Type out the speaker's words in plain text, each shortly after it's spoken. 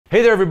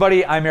Hey there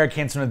everybody, I'm Eric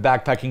Hansen with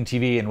Backpacking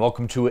TV and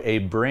welcome to a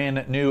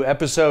brand new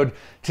episode.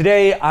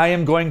 Today I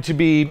am going to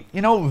be,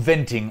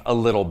 venting a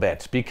little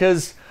bit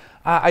because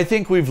I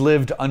think we've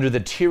lived under the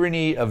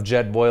tyranny of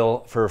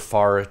Jetboil for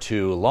far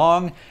too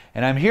long,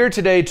 and I'm here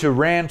today to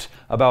rant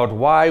about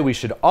why we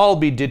should all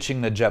be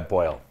ditching the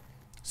Jetboil.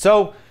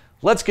 So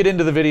let's get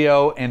into the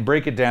video and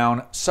break it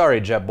down. Sorry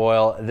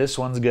Jetboil, this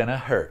one's gonna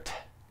hurt.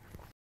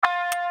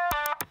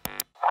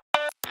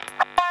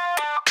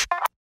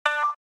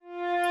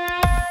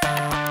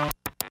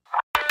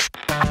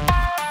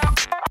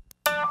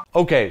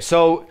 Okay,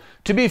 so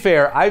to be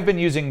fair, I've been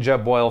using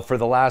Jetboil for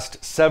the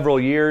last several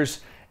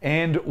years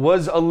and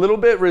was a little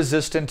bit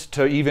resistant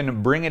to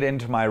even bring it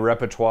into my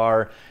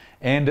repertoire.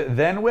 And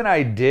then when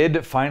I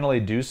did finally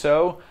do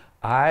so,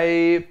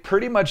 I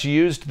pretty much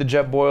used the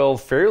Jetboil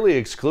fairly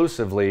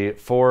exclusively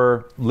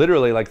for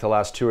literally like the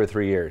last 2 or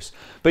 3 years.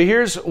 But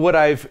here's what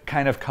I've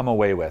kind of come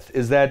away with,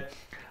 is that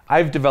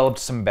I've developed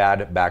some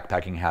bad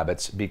backpacking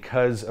habits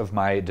because of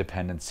my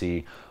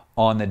dependency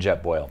on the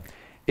Jetboil.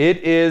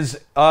 It is,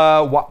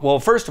 well,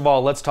 first of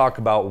all, let's talk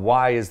about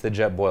why is the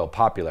Jetboil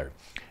popular.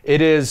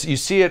 It is, you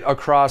see it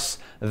across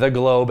the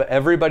globe.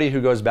 Everybody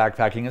who goes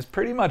backpacking is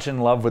pretty much in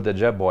love with the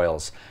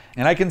Jetboils,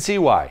 and I can see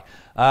why.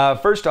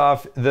 First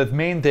off, the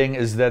main thing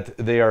is that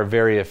they are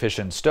very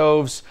efficient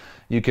stoves.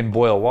 You can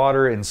boil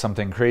water in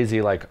something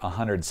crazy like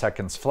 100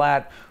 seconds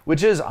flat,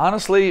 which is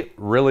honestly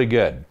really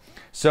good.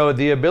 So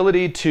the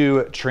ability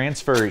to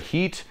transfer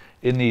heat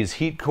in these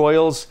heat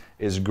coils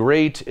is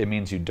great. It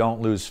means you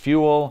don't lose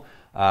fuel.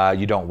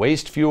 You don't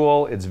waste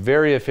fuel. It's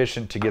very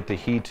efficient to get the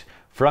heat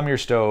from your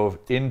stove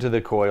into the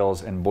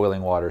coils and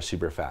boiling water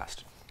super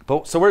fast.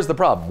 But so where's the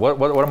problem?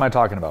 What am I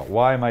talking about?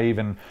 Why am I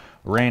even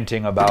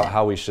ranting about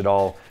how we should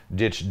all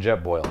ditch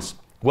Jetboils?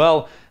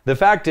 Well, the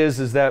fact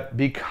is that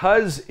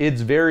because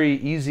it's very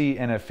easy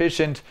and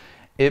efficient,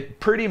 it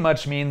pretty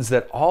much means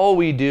that all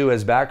we do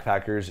as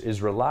backpackers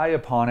is rely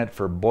upon it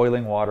for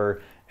boiling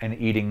water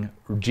and eating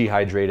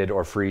dehydrated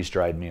or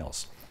freeze-dried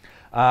meals.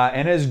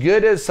 And as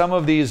good as some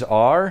of these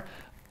are,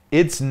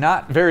 it's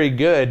not very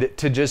good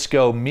to just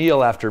go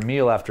meal after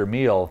meal after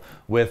meal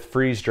with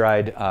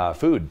freeze-dried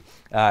food.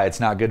 It's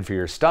not good for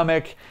your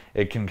stomach.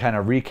 It can kind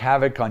of wreak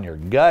havoc on your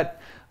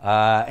gut,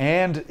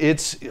 and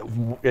it's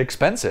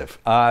expensive.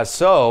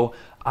 So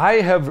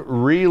I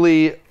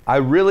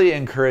really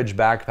encourage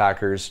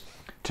backpackers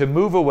to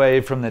move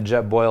away from the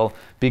Jetboil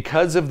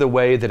because of the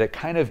way that it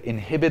kind of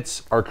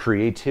inhibits our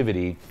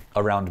creativity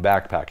around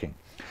backpacking.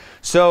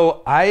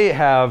 So I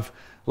have,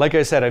 like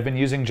I said, I've been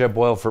using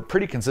Jetboil for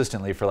pretty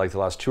consistently for like the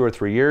last 2 or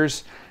 3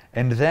 years.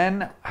 And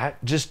then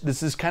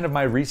this is kind of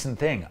my recent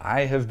thing.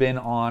 I have been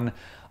on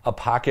a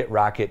Pocket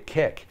Rocket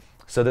kick.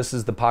 So this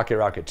is the Pocket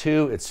Rocket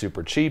 2. It's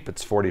super cheap.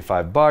 It's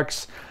 45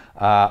 bucks.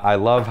 I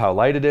love how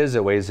light it is.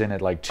 It weighs in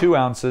at like 2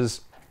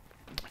 ounces.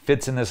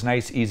 Fits in this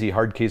nice, easy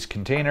hard case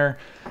container.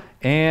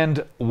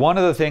 And one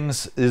of the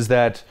things is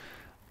that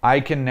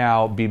I can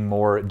now be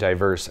more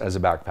diverse as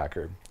a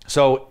backpacker.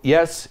 So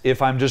yes,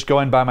 if I'm just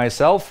going by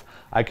myself,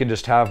 I can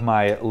just have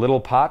my little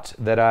pot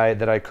that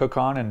I cook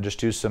on and just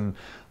do some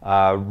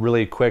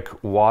really quick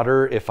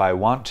water if I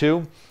want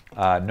to,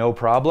 no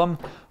problem.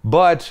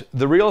 But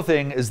the real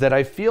thing is that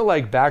I feel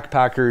like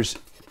backpackers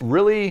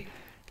really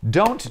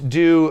don't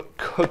do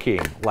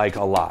cooking like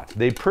a lot.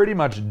 They pretty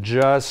much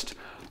just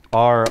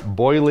are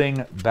boiling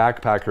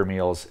backpacker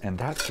meals, and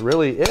that's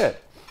really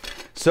it.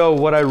 So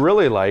what I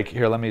really like,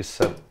 here, let me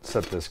set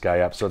this guy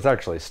up so it's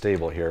actually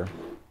stable here.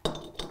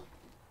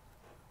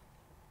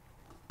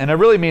 And I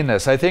really mean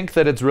this. I think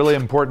that it's really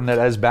important that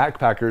as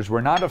backpackers,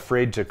 we're not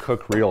afraid to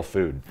cook real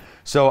food.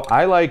 So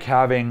I like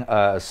having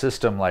a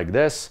system like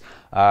this.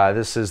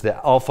 This is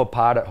the Alpha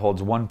Pot. It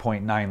holds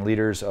 1.9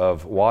 liters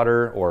of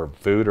water or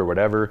food or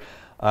whatever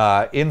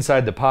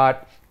inside the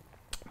pot.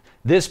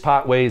 This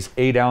pot weighs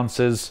 8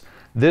 ounces.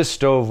 This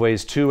stove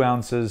weighs 2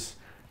 ounces.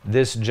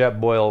 This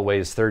Jetboil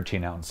weighs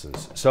 13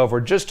 ounces. So if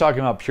we're just talking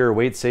about pure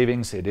weight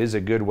savings, it is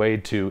a good way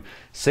to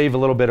save a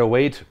little bit of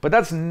weight, but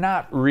that's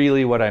not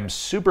really what I'm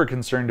super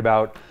concerned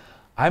about.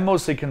 I'm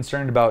mostly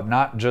concerned about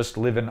not just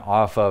living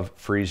off of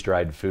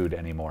freeze-dried food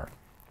anymore.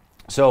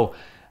 So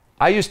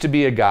I used to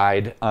be a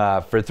guide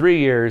for 3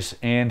 years,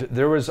 and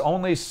there was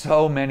only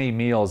so many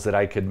meals that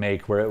I could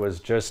make where it was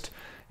just,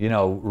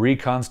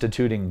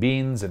 reconstituting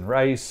beans and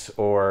rice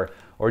or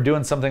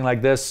doing something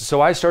like this. So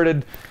I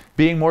started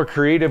being more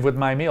creative with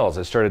my meals.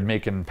 I started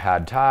making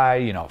pad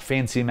thai,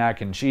 fancy mac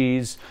and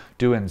cheese,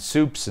 doing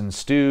soups and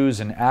stews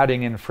and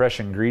adding in fresh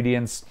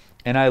ingredients.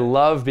 And I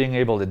love being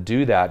able to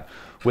do that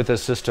with a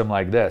system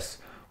like this.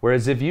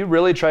 Whereas if you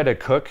really try to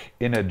cook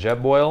in a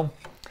Jetboil,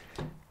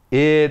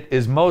 it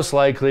is most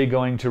likely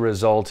going to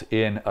result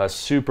in a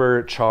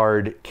super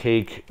charred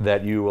cake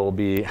that you will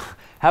be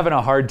having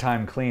a hard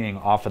time cleaning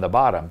off of the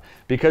bottom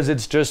because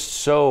it's just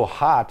so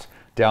hot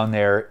down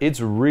there.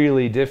 It's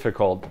really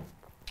difficult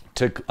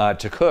to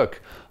cook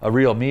a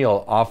real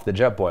meal off the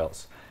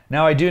Jetboils.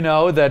 Now I do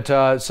know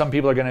that some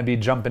people are going to be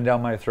jumping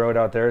down my throat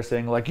out there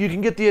saying like, you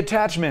can get the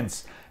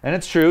attachments. And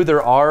it's true,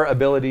 there are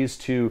abilities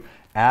to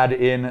add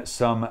in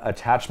some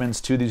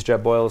attachments to these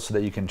Jetboils so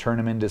that you can turn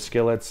them into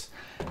skillets,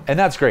 and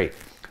that's great.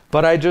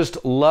 But I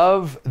just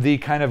love the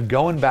kind of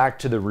going back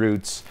to the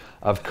roots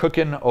of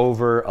cooking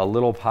over a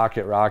little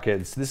pocket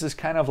rockets. This is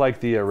kind of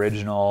like the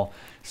original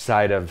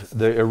side of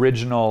the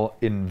original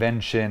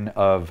invention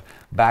of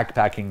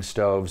backpacking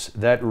stoves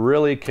that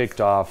really kicked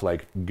off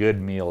like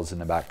good meals in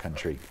the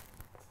backcountry.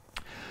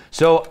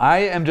 So I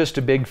am just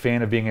a big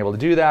fan of being able to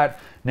do that.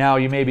 Now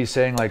you may be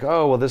saying like,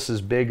 oh, well, this is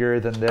bigger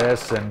than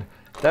this, and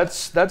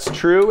that's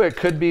true. It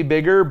could be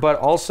bigger, but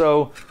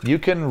also you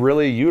can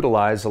really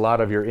utilize a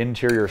lot of your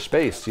interior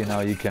space. You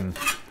know, you can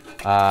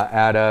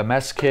add a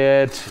mess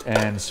kit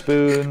and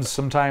spoons.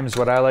 Sometimes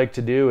what I like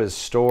to do is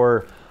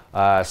store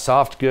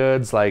soft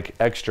goods like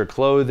extra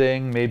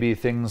clothing, maybe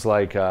things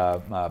like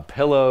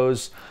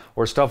pillows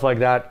or stuff like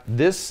that.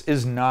 This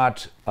is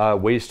not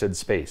wasted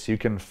space. You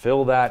can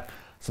fill that.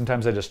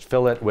 Sometimes I just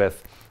fill it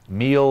with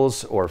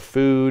meals or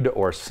food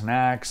or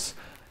snacks,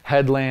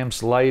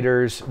 headlamps,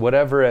 lighters,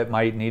 whatever it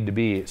might need to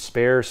be,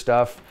 spare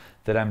stuff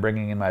that I'm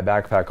bringing in my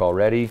backpack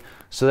already,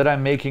 so that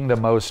I'm making the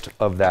most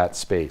of that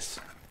space.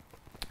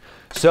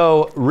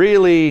 So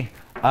really,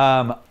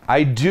 while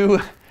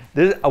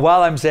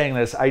I'm saying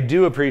this, I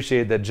do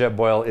appreciate that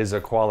Jetboil is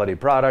a quality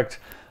product,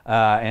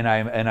 and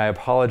I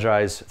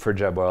apologize for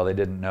Jetboil. They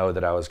didn't know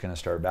that I was going to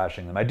start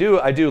bashing them. I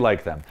do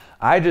like them.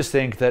 I just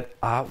think that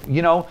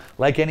you know,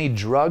 like any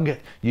drug,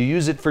 you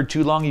use it for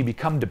too long, you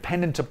become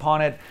dependent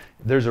upon it.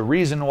 There's a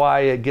reason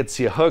why it gets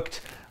you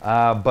hooked,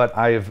 but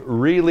I've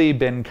really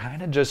been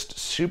kind of just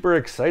super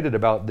excited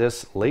about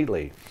this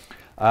lately.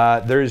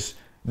 There's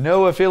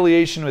no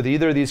affiliation with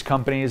either of these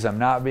companies. I'm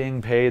not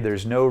being paid.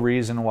 There's no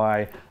reason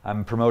why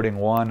I'm promoting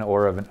one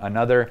or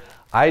another.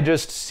 I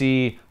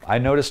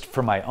noticed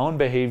from my own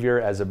behavior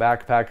as a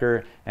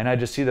backpacker, and I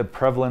just see the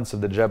prevalence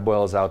of the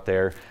Jetboils out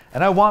there.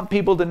 And I want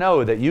people to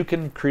know that you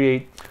can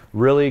create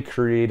really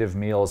creative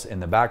meals in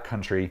the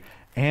backcountry,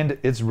 and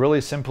it's really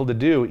simple to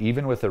do,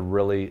 even with a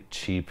really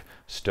cheap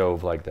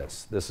stove like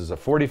this. This is a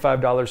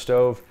 $45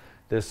 stove.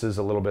 This is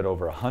a little bit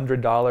over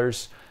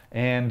 $100.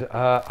 And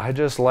I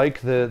just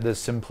like the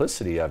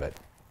simplicity of it.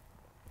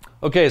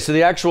 Okay, so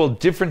the actual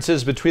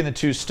differences between the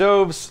two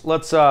stoves.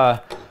 Let's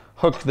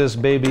hook this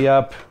baby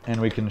up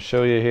and we can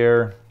show you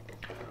here.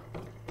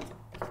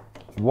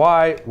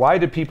 Why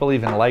do people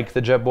even like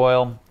the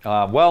Jetboil?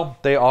 Well,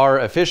 they are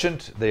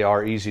efficient, they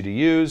are easy to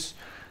use,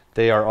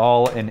 they are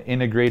all an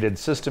integrated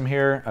system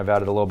here. I've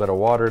added a little bit of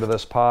water to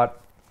this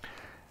pot.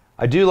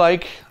 I do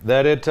like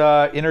that it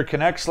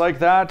interconnects like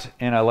that,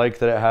 and I like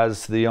that it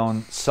has the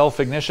own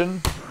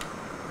self-ignition.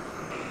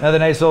 Another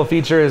nice little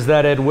feature is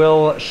that it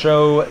will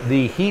show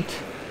the heat.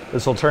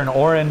 This will turn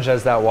orange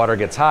as that water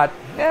gets hot.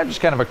 Yeah, just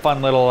kind of a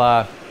fun little,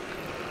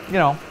 you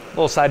know,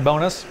 little side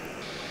bonus.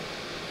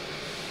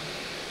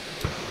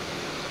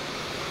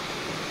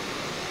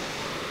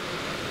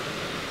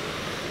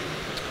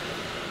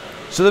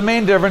 So the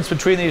main difference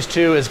between these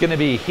two is going to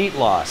be heat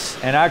loss.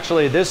 And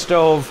actually this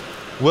stove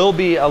will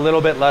be a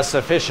little bit less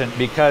efficient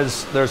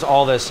because there's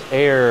all this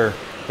air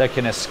that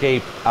can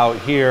escape out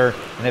here,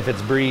 and if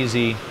it's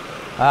breezy.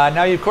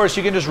 Now, of course,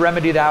 you can just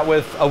remedy that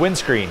with a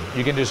windscreen.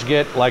 You can just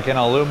get like an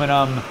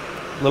aluminum,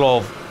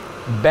 little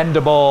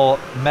bendable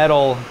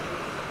metal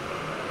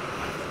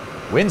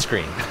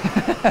windscreen.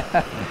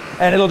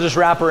 And it'll just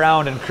wrap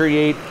around and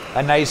create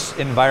a nice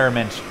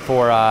environment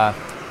for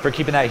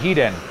keeping that heat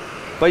in.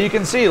 But you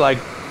can see, like,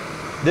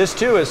 this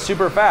too is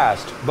super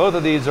fast. Both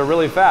of these are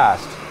really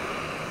fast.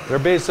 They're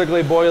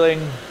basically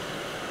boiling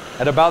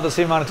at about the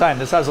same amount of time.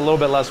 This has a little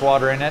bit less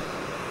water in it.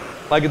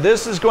 Like,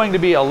 this is going to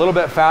be a little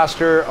bit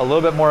faster, a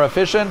little bit more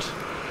efficient,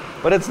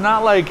 but it's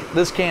not like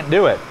this can't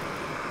do it.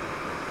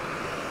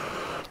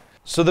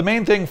 So the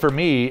main thing for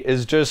me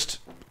is just,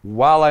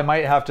 while I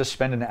might have to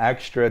spend an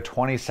extra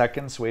 20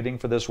 seconds waiting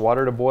for this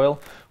water to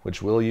boil,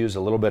 which will use a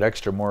little bit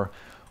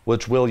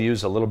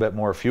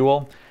more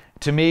fuel,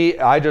 to me,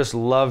 I just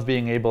love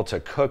being able to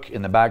cook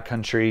in the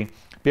backcountry,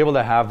 be able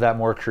to have that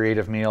more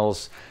creative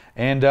meals.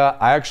 And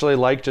I actually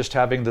like just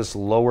having this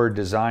lower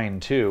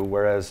design too,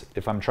 whereas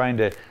if I'm trying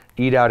to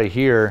eat out of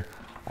here,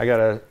 I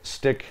gotta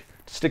stick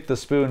the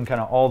spoon kind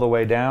of all the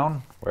way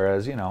down,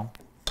 whereas, you know,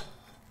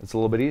 it's a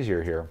little bit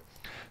easier here.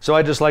 So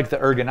I just like the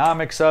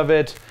ergonomics of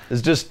it.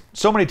 There's just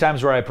so many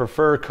times where I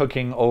prefer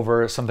cooking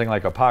over something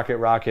like a pocket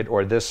rocket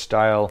or this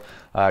style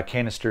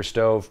canister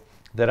stove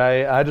that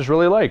I just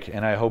really like.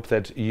 And I hope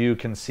that you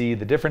can see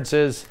the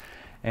differences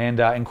and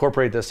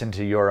incorporate this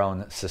into your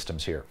own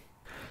systems here.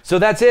 So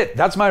that's it.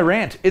 That's my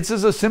rant. It's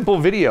just a simple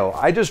video.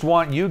 I just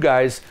want you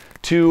guys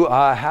to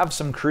have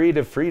some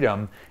creative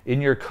freedom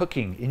in your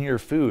cooking, in your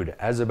food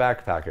as a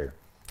backpacker.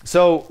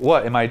 So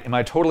what, am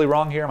I totally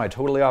wrong here? Am I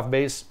totally off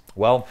base?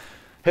 Well,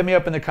 hit me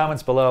up in the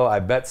comments below. I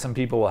bet some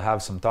people will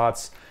have some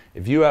thoughts.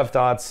 If you have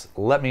thoughts,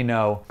 let me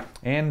know.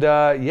 And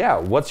yeah,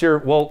 let's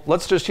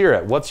just hear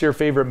it. What's your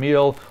favorite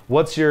meal?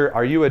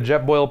 Are you a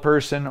Jetboil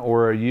person,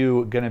 or are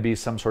you gonna be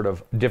some sort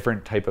of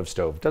different type of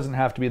stove? It doesn't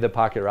have to be the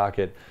pocket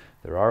rocket.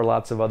 There are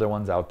lots of other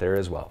ones out there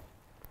as well.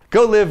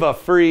 Go live a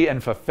free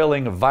and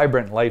fulfilling,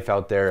 vibrant life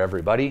out there,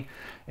 everybody.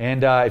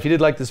 And if you did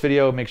like this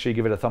video, make sure you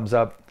give it a thumbs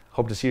up.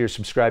 Hope to see you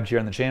subscribed here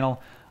on the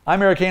channel.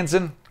 I'm Eric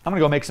Hansen. I'm gonna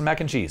go make some mac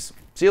and cheese.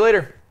 See you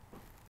later.